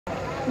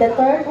The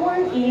third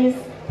one is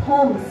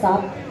thumbs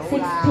up,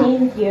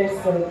 16 years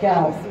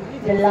ago.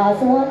 The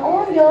last one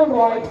on your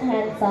right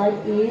hand side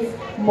is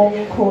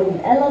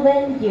Mongkun,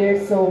 11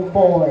 years old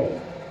boy.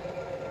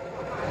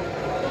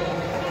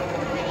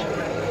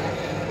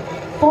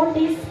 For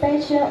this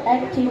special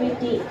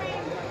activity,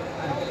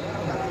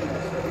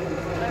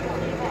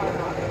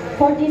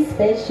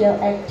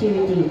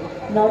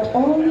 not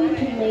only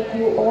to make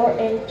you all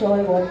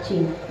enjoy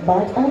watching,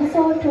 but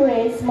also to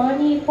raise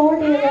money for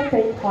the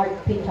Elephant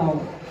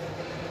Hospital.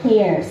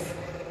 Here's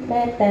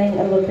Tang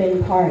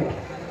Elephant Park.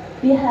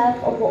 We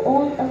have our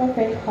own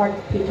elephant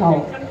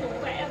hospital.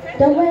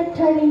 The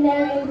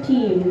veterinary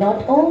team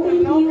not only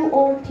heal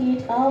or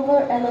teach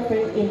our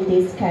elephant in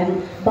this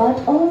camp,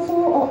 but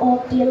also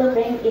are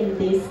delivering in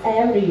this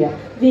area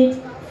with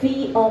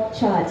free of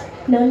charge.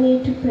 No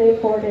need to pay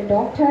for the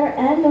doctor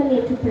and no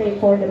need to pay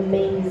for the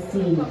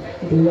medicine.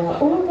 There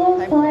are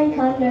over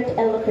 500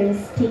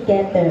 elephants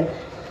together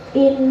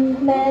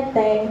in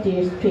Tang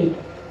district.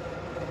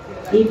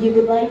 If you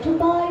would like to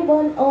buy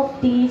one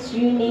of these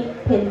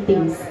unique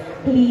paintings,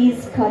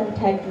 please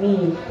contact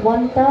me.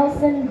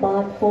 1,000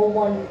 baht for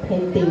one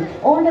painting,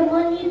 or the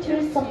money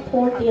to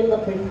support the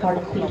Elephant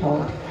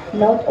Hospital.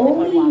 Not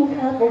only you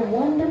have a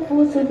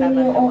wonderful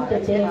souvenir of the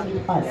day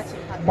with us,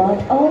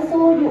 but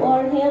also you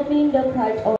are helping the pride of